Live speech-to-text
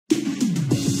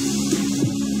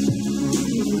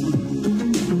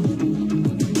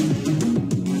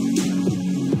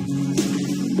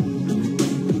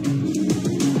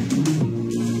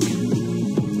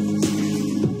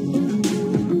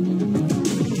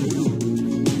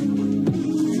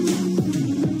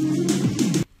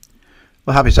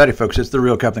Well, happy Saturday, folks. It's the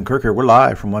real Captain Kirk here. We're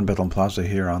live from One Bethlehem Plaza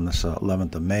here on this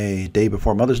 11th of May, day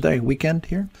before Mother's Day weekend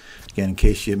here. Again, in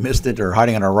case you missed it or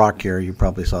hiding on a rock here, you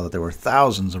probably saw that there were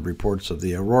thousands of reports of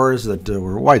the auroras that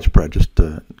were widespread, just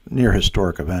a near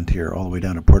historic event here, all the way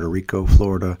down to Puerto Rico,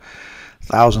 Florida.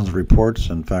 Thousands of reports.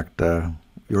 In fact,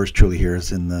 yours truly here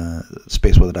is in the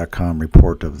spaceweather.com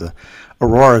report of the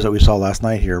auroras that we saw last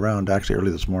night here around, actually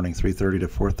early this morning, 3:30 to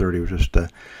 4:30. It was just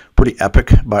pretty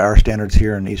epic by our standards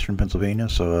here in eastern Pennsylvania.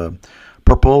 So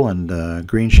purple and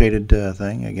green shaded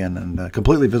thing again, and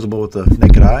completely visible with the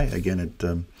naked eye. Again, it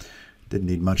didn't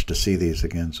need much to see these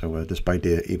again. So despite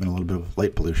even a little bit of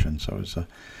light pollution, so it's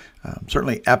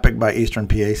certainly epic by eastern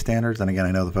PA standards. And again,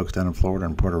 I know the folks down in Florida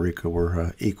and Puerto Rico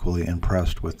were equally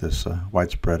impressed with this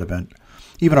widespread event.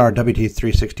 Even our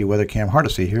WT360 weather cam, hard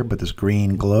to see here, but this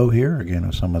green glow here, again,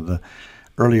 of some of the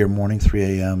earlier morning 3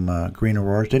 a.m. Green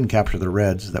auroras. Didn't capture the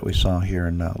reds that we saw here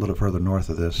and a little further north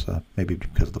of this, maybe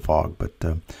because of the fog. But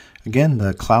again,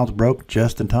 the clouds broke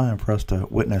just in time for us to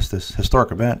witness this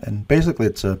historic event. And basically,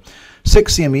 it's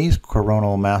 6 CMEs,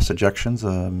 Coronal Mass Ejections,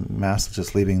 mass that's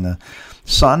just leaving the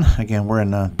sun. Again, we're in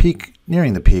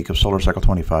nearing the peak of solar cycle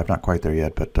 25. Not quite there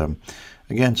yet, but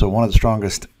again, so one of the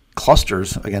strongest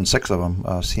clusters, again, 6 of them,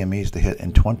 CMEs to hit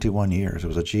in 21 years. It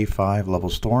was a G5 level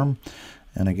storm.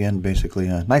 And again, basically,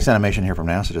 a nice animation here from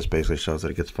NASA just basically shows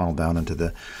that it gets funneled down into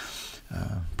the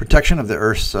protection of the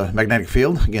Earth's magnetic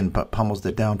field. Again, pummels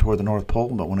it down toward the North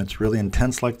Pole. But when it's really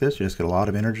intense like this, you just get a lot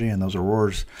of energy, and those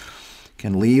auroras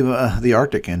can leave the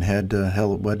Arctic and head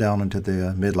down into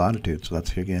the mid-latitude. So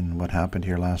that's, again, what happened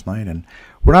here last night. And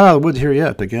we're not out of the woods here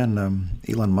yet. Again,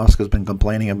 Elon Musk has been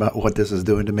complaining about what this is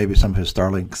doing to maybe some of his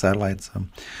Starlink satellites.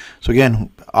 So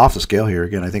again, off the scale here,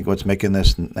 again, I think what's making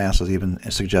this, NASA's even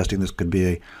suggesting this could be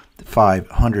a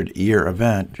 500-year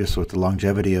event, just with the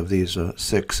longevity of these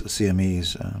 6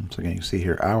 CMEs. So again, you can see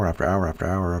here hour after hour after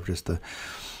hour of just the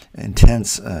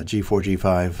intense G4,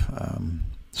 G5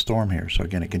 storm here. So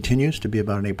again, it continues to be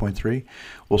about an 8.3.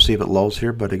 We'll see if it lulls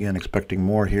here, but again, expecting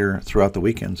more here throughout the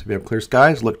weekend. So if you have clear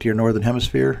skies, look to your northern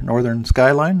hemisphere, northern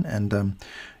skyline, and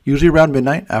usually around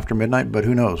midnight, after midnight, but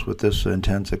who knows? With this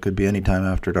intense, it could be any time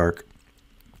after dark.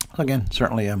 Again,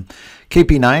 certainly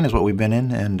KP9 is what we've been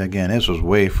in, and again, this was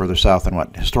way further south than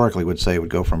what historically would say would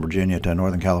go from Virginia to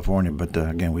Northern California, but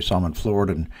again, we saw them in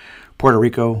Florida and Puerto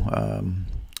Rico.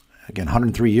 Again,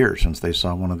 103 years since they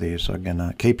saw one of these. So again,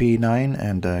 KP9,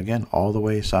 and again, all the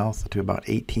way south to about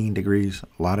 18 degrees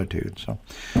latitude. So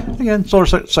again, solar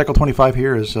cycle 25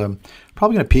 here is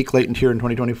probably going to peak late here in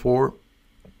 2024,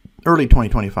 early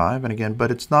 2025. And again,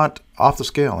 but it's not off the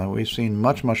scale. And we've seen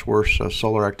much, much worse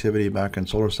solar activity back in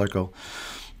solar cycle,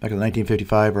 back in the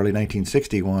 1955, early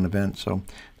 1961 event. So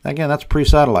again, that's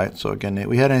pre-satellite. So again, if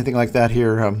we had anything like that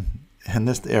here in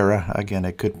this era, again,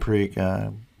 it could pretty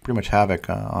much havoc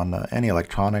on any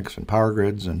electronics and power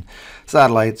grids and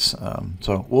satellites.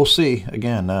 So we'll see,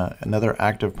 again, another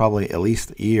active, probably at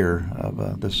least year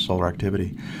of this solar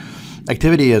activity.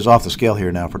 Activity is off the scale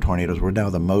here now for tornadoes. We're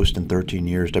now the most in 13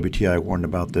 years. WTI warned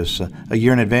about this a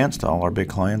year in advance to all our big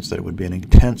clients, that it would be an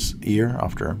intense year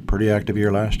after a pretty active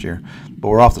year last year. But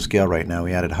we're off the scale right now.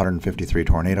 We added 153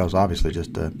 tornadoes, obviously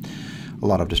just a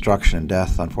lot of destruction and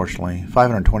death, unfortunately.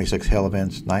 526 hail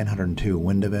events, 902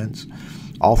 wind events.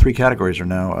 All 3 categories are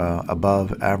now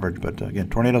above average, but again,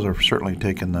 tornadoes are certainly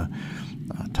taking the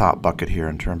top bucket here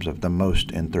in terms of the most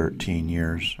in 13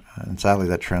 years. And sadly,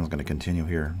 that trend is going to continue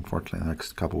here, unfortunately, in the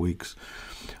next couple weeks.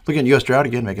 Looking at U.S. drought,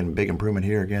 again, making a big improvement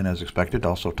here, again, as expected.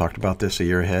 Also talked about this a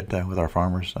year ahead with our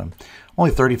farmers.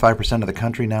 Only 35% of the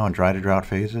country now in dry to drought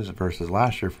phases versus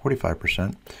last year,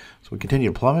 45%. So we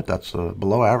continue to plummet. That's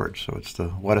below average. So it's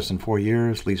the wettest in 4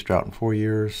 years, least drought in 4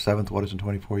 years, 7th wettest in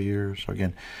 24 years. So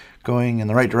again, going in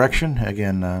the right direction.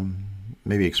 Again,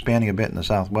 maybe expanding a bit in the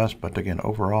southwest, but again,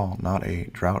 overall, not a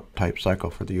drought-type cycle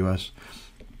for the U.S.,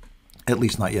 at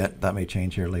least not yet. That may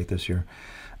change here late this year.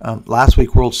 Last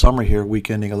week, world summer here, week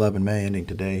ending 11 May, ending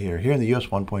today here. Here in the U.S.,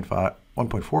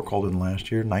 1.4 colder than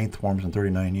last year, 9th warmest in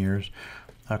 39 years.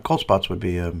 Cold spots would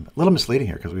be a little misleading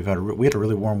here because we had a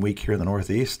really warm week here in the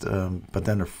Northeast, but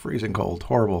then they're freezing cold,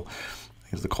 horrible.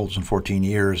 It's the coldest in 14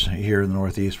 years here in the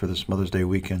Northeast for this Mother's Day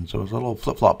weekend. So it's a little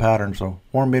flip-flop pattern. So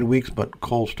warm midweeks, but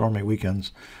cold, stormy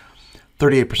weekends.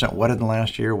 38% wetter than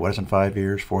last year, wettest in 5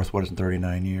 years, 4th wettest in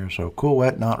 39 years. So cool,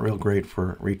 wet, not real great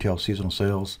for retail seasonal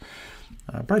sales.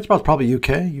 Bright spot's probably UK.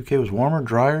 UK was warmer,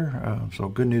 drier. So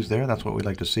good news there. That's what we'd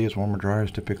like to see, is warmer, drier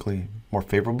is typically more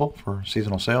favorable for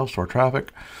seasonal sales, store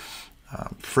traffic.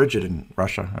 Frigid in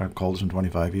Russia, coldest in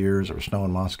 25 years. There was snow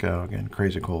in Moscow, again,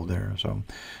 crazy cold there. So,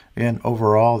 again,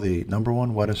 overall, the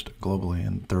 #1 wettest globally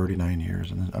in 39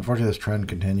 years. And unfortunately, this trend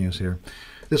continues here.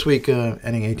 This week,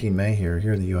 ending 18 May here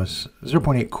in the U.S.,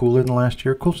 0.8 cooler than last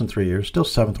year. Coolest in 3 years. Still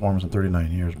 7th warmest in 39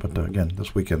 years. But again,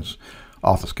 this weekend's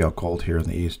off the scale cold here in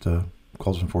the East.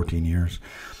 Coldest in 14 years.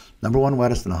 Number one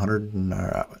wettest in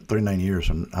 139 years,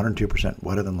 and 102%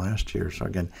 wetter than last year. So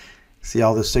again, see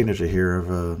all this signature here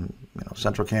of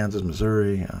central Kansas,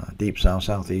 Missouri, deep south,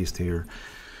 southeast here.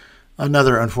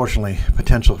 Another, unfortunately,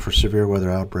 potential for severe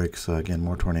weather outbreaks. Again,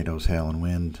 more tornadoes, hail, and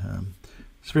wind.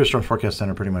 Severe Storm Forecast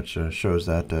Center pretty much shows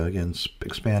that, again,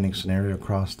 expanding scenario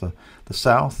across the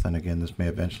south. And again, this may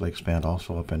eventually expand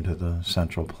also up into the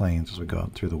central plains as we go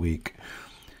out through the week.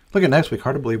 Look at next week.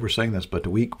 Hard to believe we're saying this, but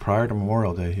the week prior to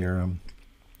Memorial Day here,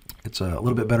 it's a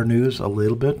little bit better news, a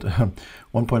little bit.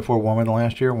 1.4 warmer than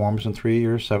last year, warmest in 3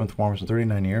 years, 7th warmest in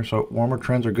 39 years. So warmer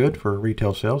trends are good for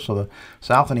retail sales. So the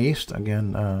south and east,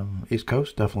 again, East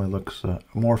Coast definitely looks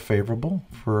more favorable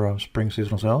for spring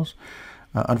seasonal sales.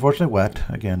 Unfortunately wet,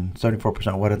 again,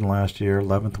 74% wetter than last year,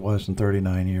 11th was in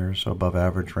 39 years, so above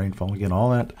average rainfall. Again, all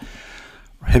that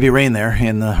heavy rain there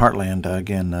in the heartland,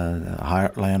 again,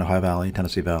 Heartland, Ohio Valley,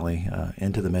 Tennessee Valley,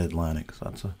 into the mid-Atlantic. So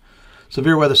that's a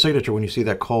severe weather signature when you see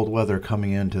that cold weather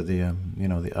coming into the,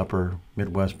 the upper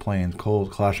Midwest plains.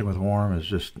 Cold clashing with warm is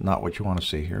just not what you want to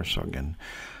see here. So again,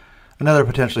 another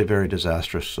potentially very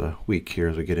disastrous week here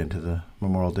as we get into the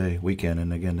Memorial Day weekend.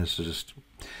 And again, this is just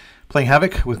playing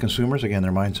havoc with consumers. Again,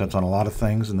 their mindset's on a lot of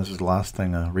things, and this is the last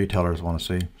thing retailers want to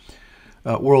see.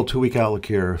 World 2-week outlook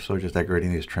here, so just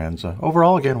decorating these trends.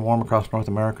 Overall, again, warm across North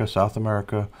America, South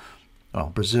America,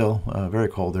 Brazil, very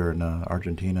cold there in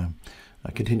Argentina,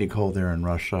 continued cold there in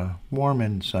Russia, warm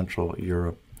in Central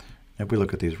Europe. If we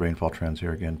look at these rainfall trends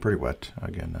here, again, pretty wet.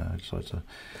 Again, so it's a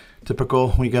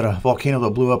typical, we got a volcano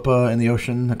that blew up in the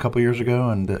ocean a couple years ago,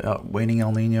 and waning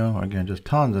El Nino, again, just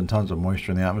tons and tons of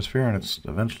moisture in the atmosphere, and it's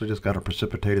eventually just got to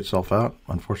precipitate itself out.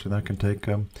 Unfortunately, that can take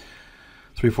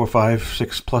 3, 4, 5,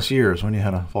 6+ years when you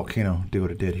had a volcano do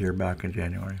what it did here back in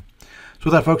January. So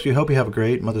with that, folks, we hope you have a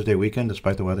great Mother's Day weekend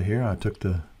despite the weather here. I took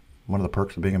one of the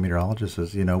perks of being a meteorologist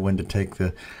is, when to take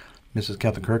the Mrs.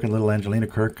 Captain Kirk and little Angelina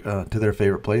Kirk to their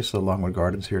favorite place, the Longwood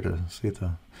Gardens, here to see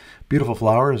the beautiful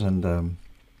flowers. And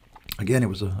again, it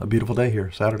was a beautiful day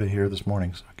here, Saturday here this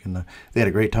morning. So again, they had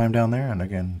a great time down there. And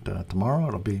again, tomorrow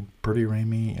it'll be pretty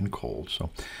rainy and cold. So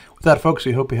with that, folks,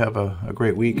 we hope you have a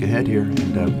great week ahead here,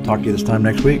 and talk to you this time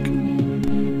next week.